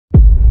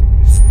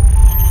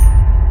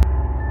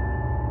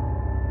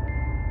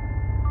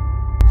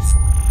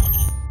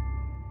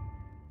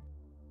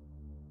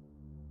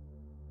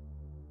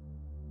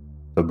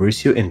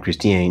Fabrizio and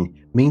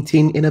Christiane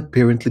maintained an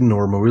apparently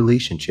normal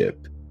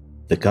relationship.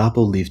 The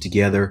couple lived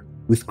together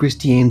with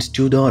Christiane's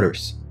two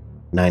daughters,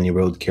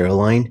 9-year-old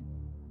Caroline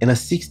and a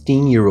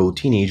 16-year-old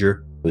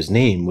teenager whose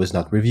name was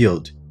not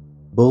revealed,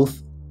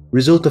 both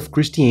result of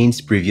Christiane's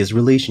previous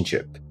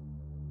relationship.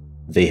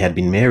 They had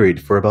been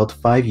married for about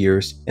 5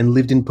 years and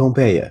lived in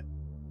Pompeia,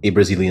 a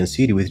Brazilian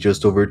city with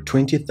just over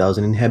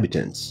 20,000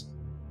 inhabitants.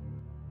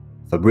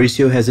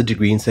 Fabrizio has a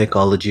degree in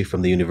psychology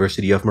from the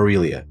University of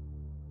Marilia,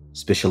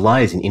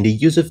 specializing in the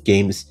use of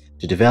games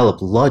to develop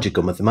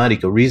logical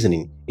mathematical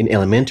reasoning in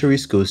elementary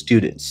school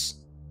students.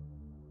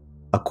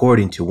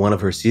 According to one of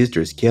her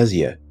sisters,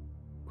 Kezia,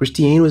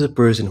 Christiane was a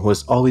person who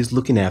was always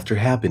looking after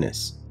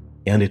happiness,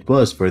 and it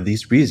was for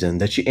this reason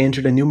that she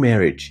entered a new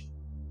marriage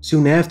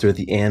soon after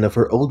the end of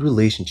her old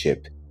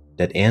relationship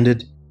that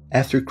ended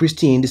after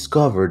Christiane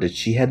discovered that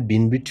she had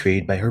been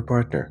betrayed by her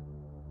partner.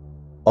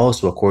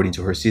 Also, according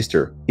to her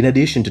sister, in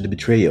addition to the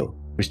betrayal,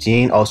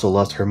 Christiane also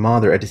lost her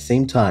mother at the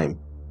same time,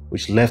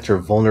 which left her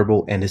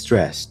vulnerable and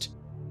distressed.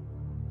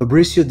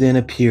 Fabrizio then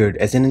appeared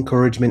as an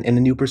encouragement and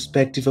a new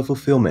perspective of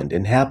fulfillment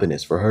and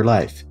happiness for her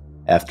life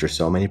after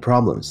so many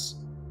problems.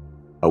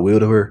 A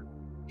widower,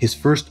 his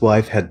first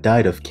wife had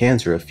died of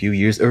cancer a few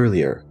years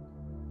earlier.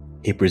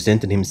 He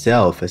presented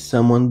himself as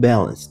someone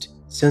balanced,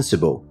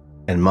 sensible,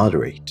 and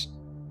moderate.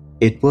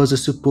 It was a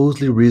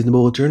supposedly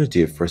reasonable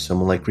alternative for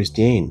someone like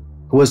Christiane,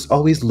 who was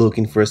always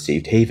looking for a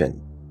safe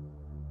haven.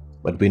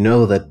 But we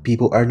know that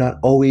people are not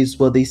always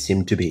what they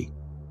seem to be.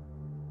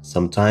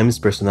 Sometimes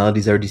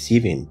personalities are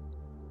deceiving,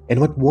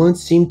 and what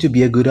once seemed to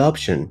be a good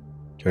option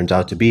turned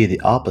out to be the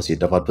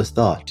opposite of what was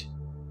thought.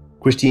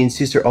 Christiane's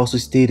sister also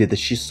stated that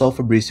she saw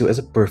Fabrizio as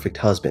a perfect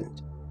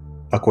husband.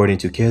 According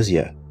to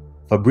Kezia,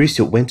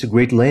 Fabrizio went to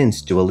great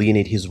lengths to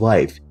alienate his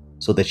wife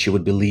so that she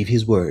would believe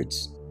his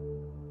words.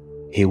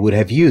 He would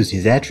have used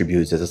his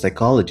attributes as a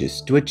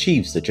psychologist to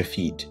achieve such a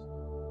feat,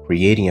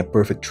 creating a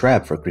perfect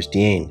trap for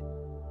Christiane,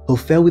 who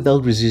fell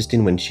without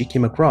resisting when she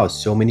came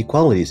across so many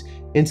qualities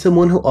in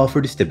someone who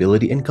offered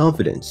stability and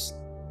confidence.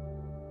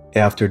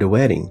 After the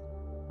wedding,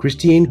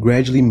 Christiane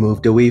gradually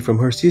moved away from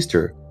her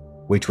sister,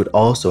 which would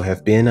also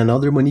have been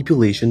another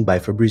manipulation by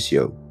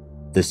Fabrizio.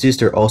 The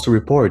sister also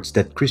reports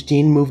that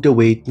Christiane moved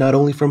away not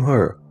only from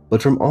her,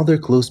 but from other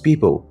close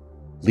people,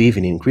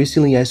 living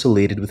increasingly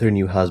isolated with her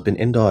new husband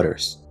and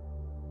daughters.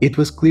 It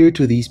was clear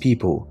to these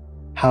people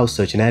how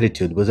such an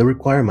attitude was a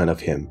requirement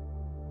of him,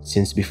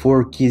 since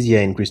before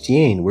Kezia and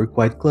Christiane were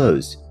quite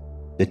close,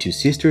 the two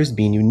sisters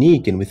being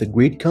unique and with a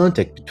great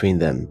contact between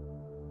them.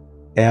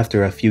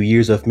 After a few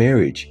years of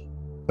marriage,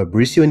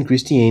 Fabrizio and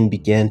Christiane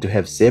began to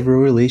have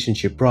several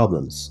relationship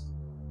problems.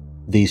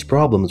 These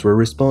problems were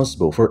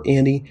responsible for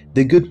ending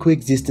the good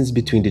coexistence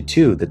between the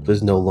two that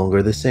was no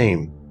longer the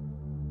same.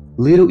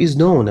 Little is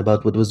known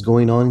about what was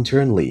going on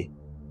internally,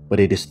 but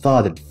it is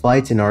thought that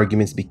fights and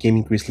arguments became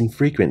increasingly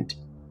frequent,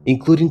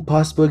 including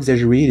possible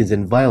exaggerations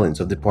and violence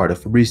on the part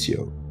of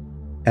Fabrizio.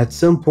 At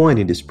some point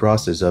in this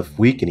process of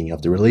weakening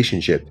of the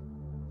relationship,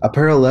 a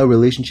parallel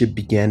relationship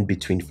began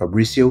between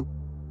Fabrizio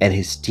and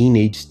his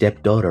teenage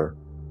stepdaughter,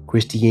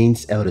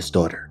 Christiane's eldest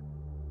daughter.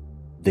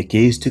 The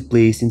case took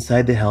place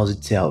inside the house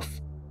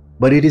itself,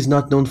 but it is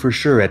not known for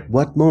sure at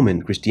what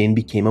moment Christiane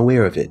became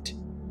aware of it.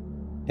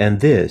 And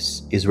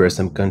this is where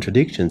some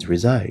contradictions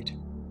reside.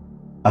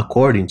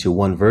 According to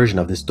one version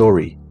of the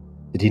story,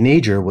 the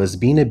teenager was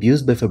being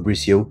abused by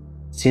Fabrizio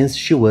since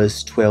she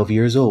was 12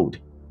 years old.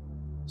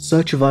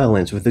 Such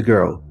violence with the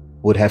girl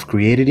would have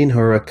created in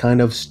her a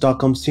kind of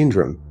Stockholm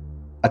syndrome,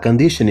 a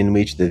condition in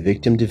which the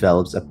victim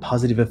develops a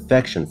positive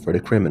affection for the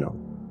criminal,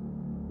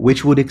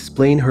 which would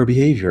explain her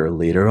behavior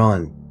later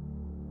on.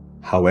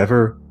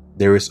 However,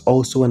 there is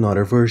also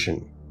another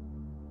version.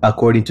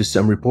 According to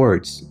some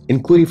reports,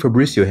 including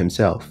Fabrizio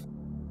himself,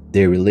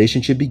 their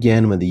relationship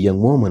began when the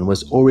young woman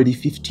was already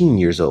 15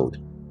 years old,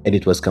 and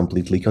it was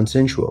completely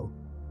consensual.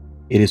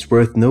 It is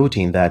worth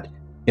noting that,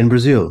 in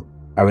Brazil,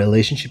 a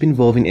relationship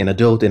involving an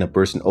adult and a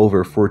person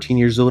over 14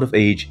 years old of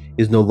age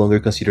is no longer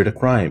considered a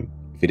crime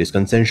if it is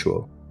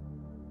consensual.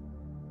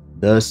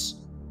 Thus,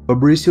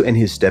 Fabrizio and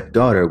his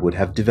stepdaughter would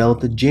have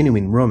developed a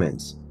genuine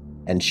romance,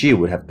 and she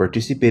would have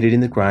participated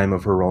in the crime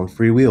of her own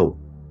free will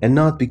and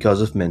not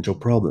because of mental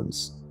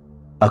problems.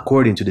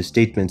 According to the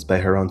statements by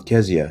her aunt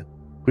Kezia,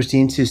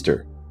 Christine's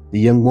sister,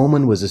 the young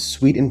woman was a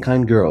sweet and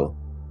kind girl,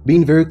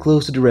 being very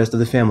close to the rest of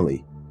the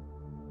family.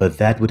 But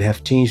that would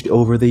have changed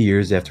over the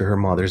years after her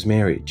mother's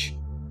marriage.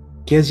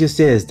 Kezia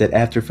says that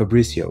after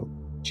Fabrizio,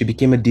 she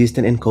became a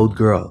distant and cold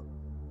girl,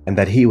 and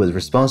that he was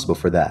responsible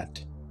for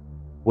that.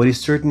 What is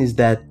certain is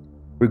that,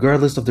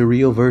 regardless of the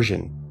real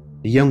version,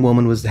 the young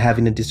woman was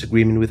having a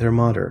disagreement with her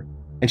mother,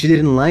 and she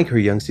didn't like her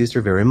young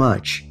sister very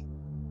much.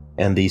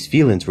 And these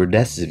feelings were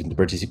decisive in the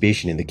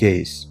participation in the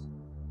case.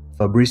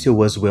 Fabrizio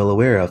was well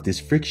aware of this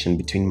friction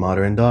between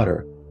mother and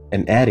daughter,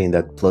 and adding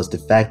that plus the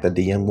fact that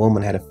the young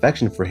woman had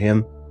affection for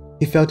him,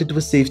 he felt it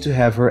was safe to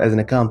have her as an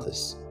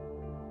accomplice.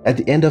 At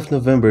the end of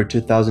November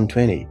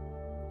 2020,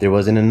 there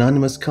was an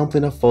anonymous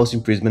complaint of false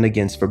imprisonment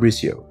against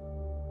Fabrizio.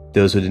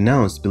 Those who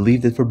denounced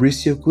believed that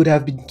Fabrizio could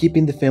have been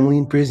keeping the family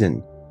in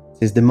prison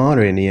since the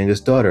mother and the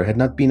youngest daughter had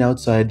not been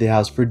outside the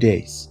house for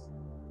days.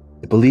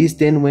 The police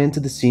then went to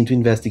the scene to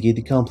investigate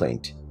the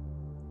complaint.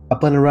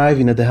 Upon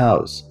arriving at the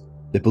house,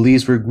 the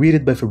police were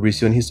greeted by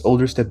Fabrizio and his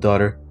older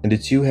stepdaughter, and the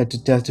two had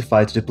to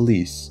testify to the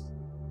police.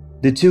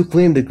 The two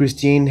claimed that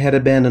Christine had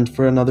abandoned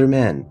for another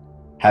man,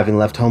 having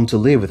left home to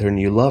live with her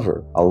new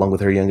lover along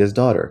with her youngest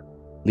daughter,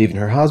 leaving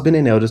her husband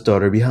and eldest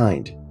daughter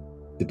behind.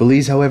 The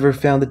police, however,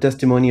 found the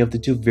testimony of the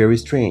two very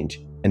strange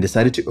and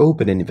decided to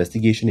open an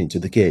investigation into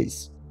the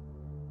case.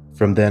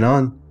 From then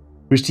on,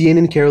 Christine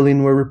and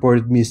Caroline were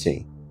reported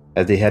missing,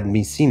 as they hadn't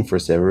been seen for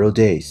several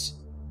days.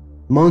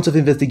 Months of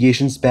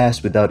investigations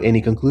passed without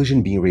any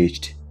conclusion being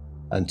reached,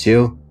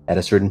 until, at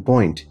a certain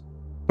point,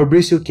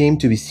 Fabrizio came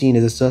to be seen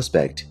as a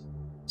suspect,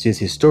 since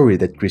his story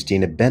that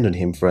Christine abandoned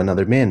him for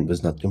another man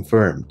was not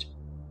confirmed.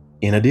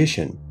 In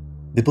addition,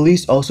 the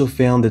police also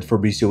found that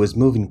Fabrizio was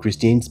moving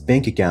Christine's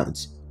bank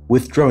accounts,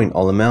 withdrawing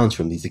all amounts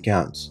from these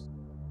accounts.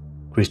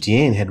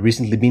 Christine had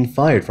recently been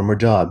fired from her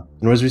job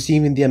and was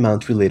receiving the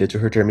amount related to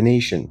her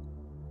termination.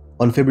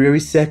 On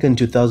February 2,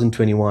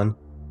 2021,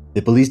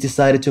 the police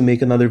decided to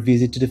make another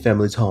visit to the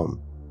family's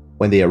home.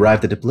 When they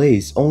arrived at the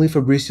place, only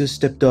Fabrizio's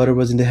stepdaughter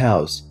was in the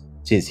house,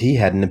 since he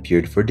hadn't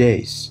appeared for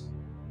days.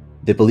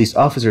 The police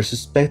officer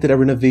suspected a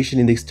renovation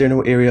in the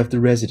external area of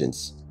the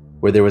residence,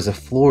 where there was a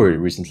floor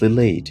recently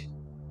laid.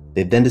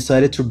 They then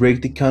decided to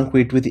break the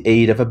concrete with the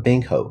aid of a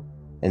backhoe,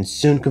 and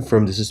soon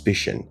confirmed the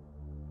suspicion.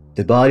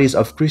 The bodies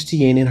of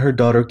Christine and her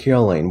daughter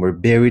Caroline were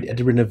buried at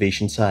the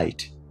renovation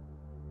site.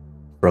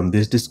 From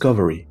this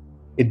discovery,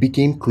 it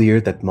became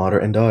clear that mother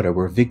and daughter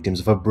were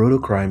victims of a brutal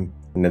crime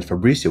and that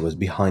Fabrizio was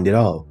behind it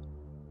all.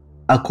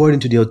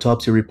 According to the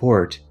autopsy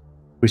report,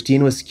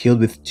 Christine was killed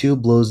with 2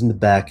 blows in the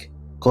back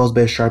caused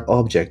by a sharp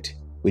object,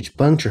 which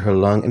punctured her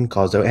lung and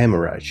caused a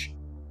hemorrhage.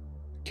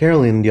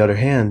 Caroline, on the other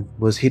hand,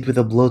 was hit with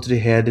a blow to the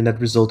head and that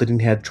resulted in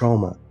head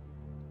trauma.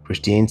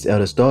 Christine's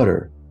eldest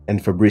daughter,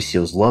 and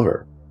Fabrizio's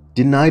lover,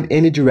 denied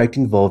any direct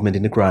involvement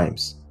in the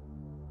crimes.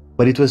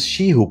 But it was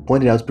she who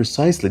pointed out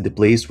precisely the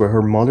place where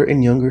her mother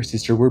and younger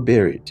sister were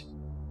buried.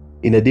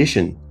 In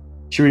addition,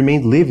 she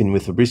remained living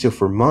with Fabrizio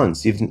for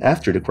months even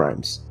after the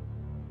crimes.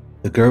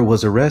 The girl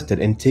was arrested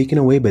and taken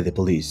away by the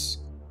police.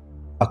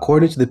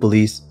 According to the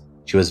police,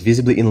 she was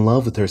visibly in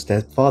love with her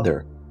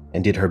stepfather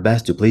and did her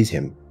best to please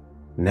him.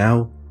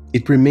 Now,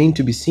 it remained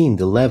to be seen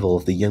the level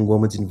of the young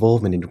woman's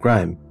involvement in the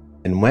crime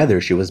and whether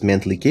she was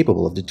mentally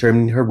capable of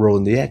determining her role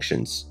in the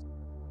actions.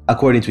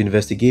 According to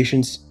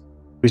investigations,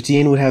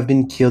 Christine would have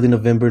been killed in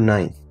November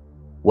 9th,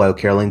 while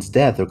Caroline's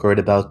death occurred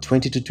about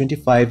 20 to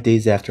 25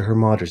 days after her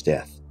mother's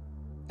death.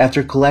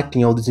 After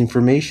collecting all this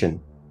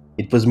information,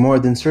 it was more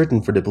than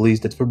certain for the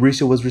police that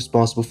Fabrizio was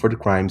responsible for the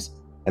crimes,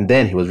 and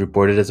then he was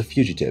reported as a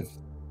fugitive.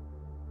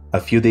 A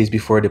few days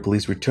before the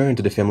police returned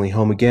to the family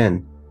home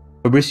again,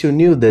 Fabrizio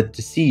knew that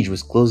the siege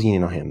was closing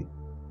in on him,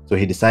 so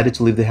he decided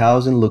to leave the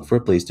house and look for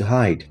a place to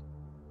hide.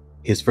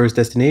 His first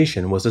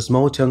destination was a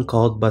small town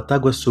called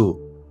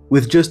Bataguaçu,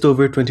 with just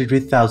over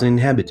 23,000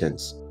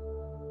 inhabitants.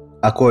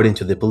 According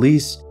to the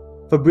police,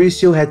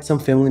 Fabrizio had some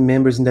family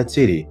members in that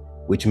city,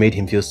 which made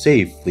him feel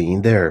safe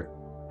fleeing there.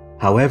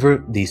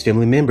 However, these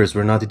family members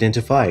were not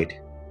identified.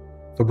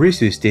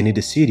 Fabrizio stayed in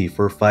the city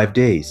for 5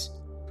 days,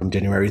 from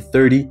January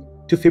 30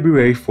 to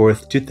February 4,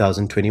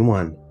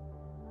 2021.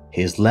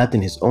 He slept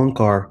in his own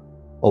car,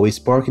 always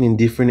parking in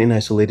different and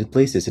isolated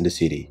places in the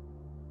city,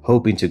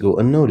 hoping to go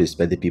unnoticed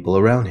by the people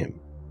around him.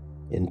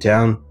 In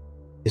town,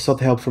 he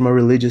sought help from a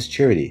religious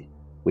charity,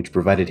 which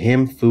provided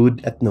him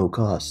food at no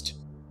cost.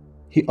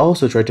 He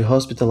also tried to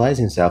hospitalize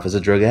himself as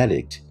a drug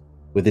addict,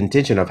 with the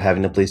intention of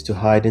having a place to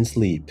hide and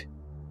sleep.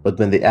 But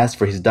when they asked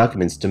for his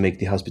documents to make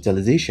the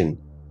hospitalization,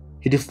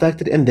 he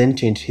deflected and then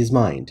changed his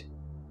mind.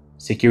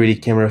 Security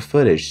camera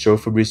footage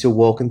showed Fabrizio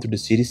walking through the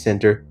city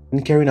center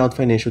and carrying out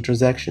financial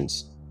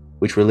transactions,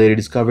 which were later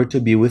discovered to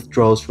be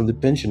withdrawals from the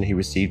pension he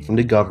received from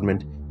the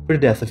government for the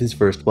death of his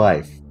first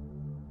wife.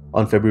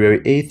 On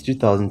February 8,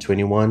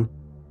 2021,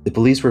 the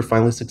police were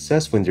finally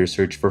successful in their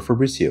search for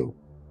Fabrizio.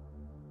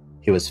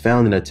 He was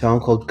found in a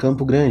town called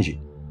Campo Grande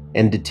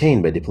and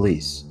detained by the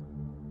police.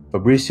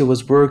 Fabrizio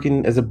was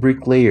working as a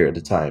bricklayer at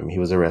the time he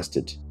was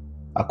arrested.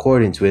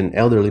 According to an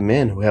elderly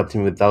man who helped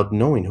him without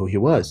knowing who he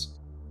was,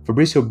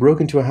 Fabrizio broke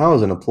into a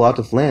house on a plot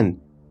of land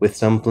with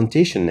some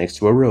plantation next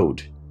to a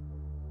road.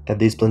 As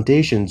these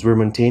plantations were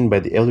maintained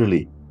by the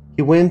elderly,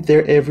 he went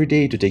there every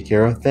day to take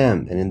care of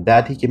them, and in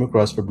that he came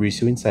across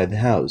Fabrizio inside the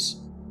house.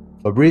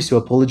 Fabrizio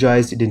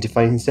apologized,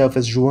 identifying himself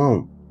as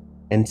João,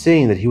 and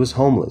saying that he was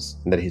homeless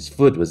and that his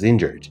foot was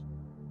injured.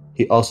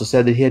 He also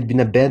said that he had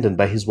been abandoned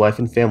by his wife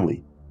and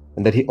family,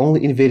 and that he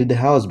only invaded the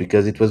house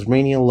because it was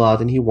raining a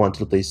lot and he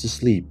wanted a place to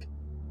sleep.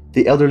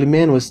 The elderly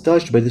man was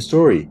touched by the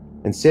story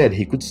and said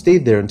he could stay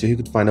there until he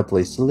could find a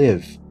place to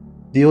live.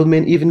 The old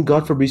man even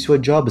got Fabrizio a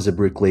job as a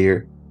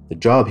bricklayer, the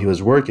job he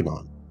was working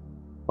on.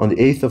 On the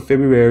 8th of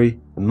February,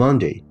 a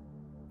Monday,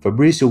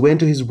 Fabrizio went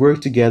to his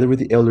work together with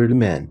the elderly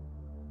man.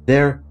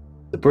 There,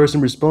 the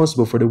person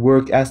responsible for the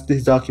work asked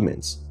his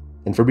documents,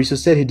 and Fabrizio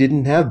said he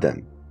didn't have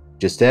them,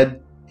 just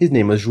said his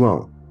name was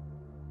João.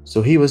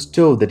 So he was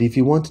told that if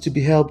he wanted to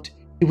be helped,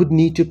 he would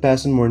need to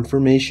pass on more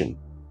information.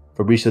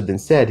 Fabrizio then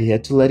said he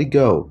had to let it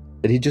go,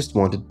 that he just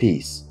wanted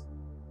peace.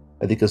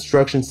 At the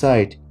construction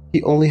site,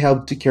 he only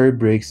helped to carry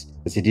bricks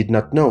as he did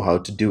not know how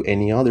to do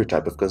any other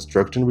type of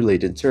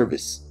construction-related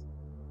service.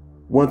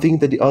 One thing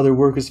that the other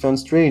workers found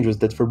strange was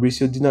that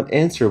Fabrizio did not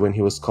answer when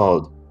he was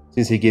called,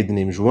 since he gave the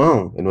name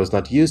João and was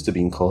not used to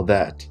being called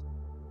that.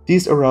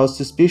 This aroused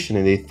suspicion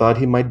and they thought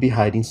he might be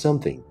hiding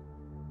something.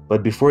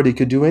 But before they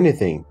could do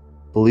anything,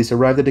 police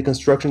arrived at the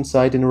construction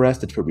site and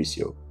arrested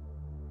Fabrizio.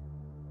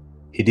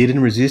 He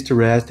didn't resist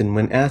arrest, and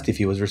when asked if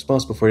he was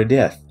responsible for the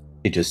death,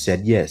 he just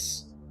said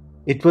yes.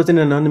 It was an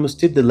anonymous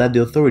tip that led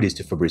the authorities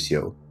to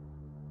Fabrizio.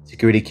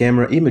 Security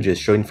camera images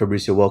showing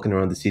Fabrizio walking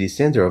around the city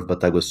center of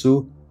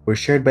Bataguaçu were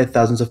shared by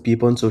thousands of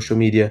people on social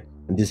media,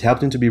 and this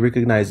helped him to be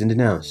recognized and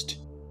denounced.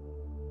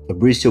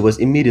 Fabrizio was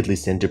immediately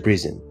sent to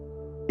prison.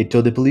 He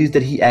told the police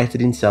that he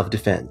acted in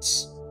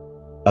self-defense.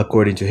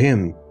 According to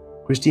him,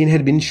 Christine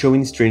had been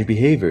showing strange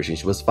behavior since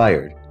she was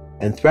fired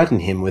and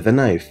threatened him with a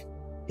knife.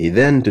 He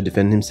then, to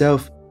defend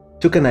himself,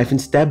 took a knife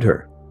and stabbed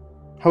her.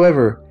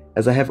 However,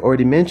 as I have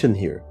already mentioned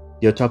here,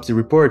 the autopsy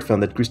report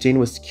found that Christine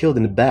was killed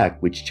in the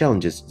back, which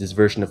challenges this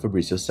version of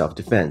Fabrizio's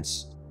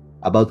self-defense.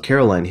 About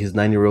Caroline, his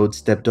 9-year-old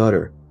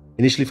stepdaughter,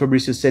 initially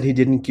Fabrizio said he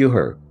didn't kill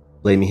her,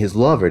 blaming his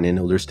lover and an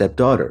older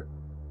stepdaughter.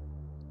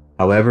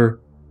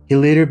 However, he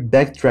later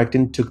backtracked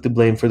and took the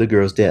blame for the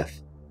girl's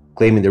death,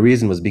 claiming the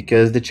reason was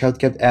because the child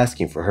kept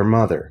asking for her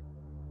mother.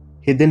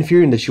 He then,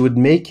 fearing that she would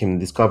make him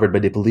discovered by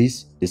the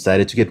police,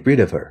 decided to get rid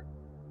of her.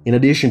 In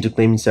addition to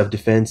claiming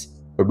self-defense,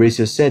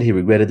 Fabrizio said he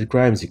regretted the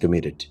crimes he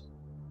committed.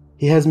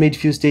 He has made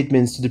few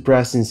statements to the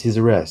press since his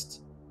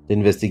arrest. The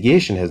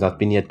investigation has not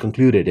been yet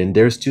concluded and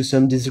there are still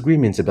some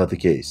disagreements about the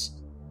case.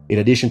 In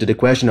addition to the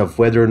question of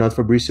whether or not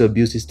Fabrizio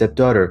abused his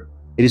stepdaughter,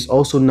 it is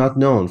also not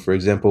known, for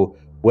example,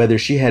 whether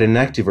she had an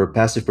active or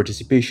passive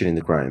participation in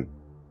the crime.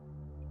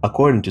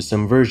 According to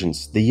some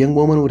versions, the young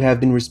woman would have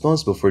been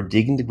responsible for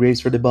digging the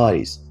graves for the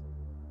bodies,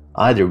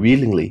 either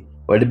willingly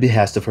or at the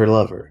behest of her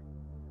lover.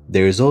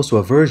 There is also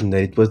a version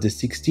that it was the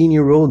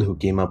 16-year-old who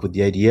came up with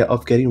the idea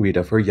of getting rid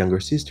of her younger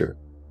sister.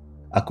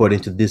 According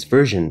to this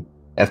version,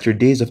 after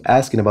days of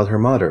asking about her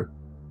mother,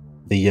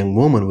 the young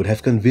woman would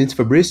have convinced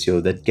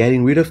Fabrizio that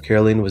getting rid of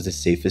Caroline was the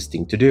safest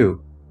thing to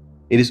do.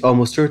 It is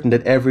almost certain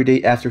that every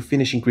day after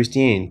finishing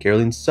Christiane,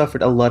 Caroline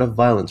suffered a lot of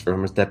violence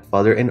from her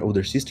stepfather and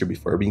older sister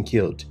before being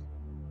killed.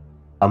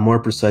 A more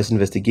precise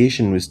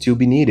investigation will still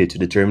be needed to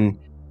determine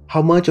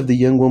how much of the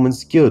young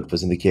woman's guilt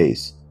was in the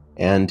case,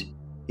 and,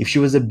 if she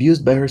was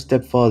abused by her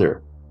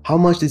stepfather, how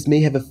much this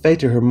may have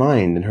affected her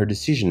mind and her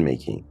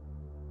decision-making.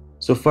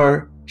 So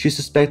far, she is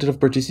suspected of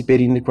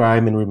participating in the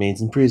crime and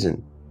remains in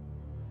prison.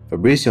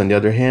 Fabrizio, on the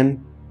other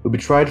hand, will be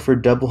tried for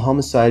double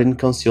homicide and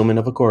concealment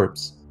of a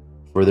corpse.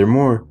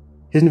 Furthermore,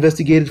 he is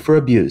investigated for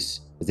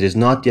abuse, as it is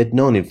not yet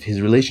known if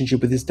his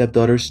relationship with his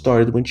stepdaughter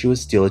started when she was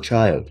still a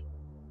child.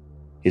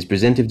 His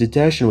preventive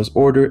detention was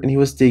ordered and he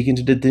was taken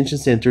to the detention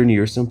center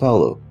near São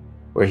Paulo,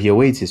 where he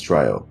awaits his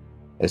trial.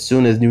 As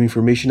soon as new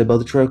information about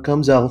the trial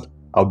comes out,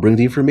 I'll bring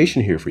the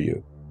information here for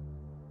you.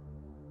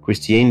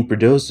 Christiane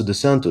Perdoso dos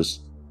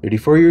Santos,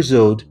 34 years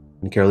old,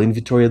 and Caroline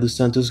Victoria dos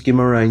Santos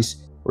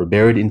Guimarães were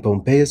buried in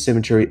Pompeia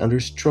Cemetery under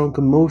strong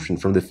commotion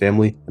from the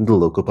family and the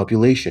local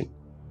population.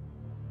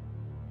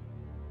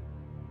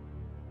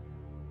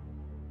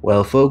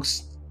 Well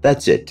folks,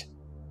 that's it.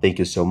 Thank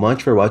you so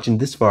much for watching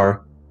this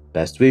far.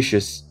 Best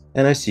wishes,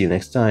 and I see you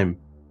next time.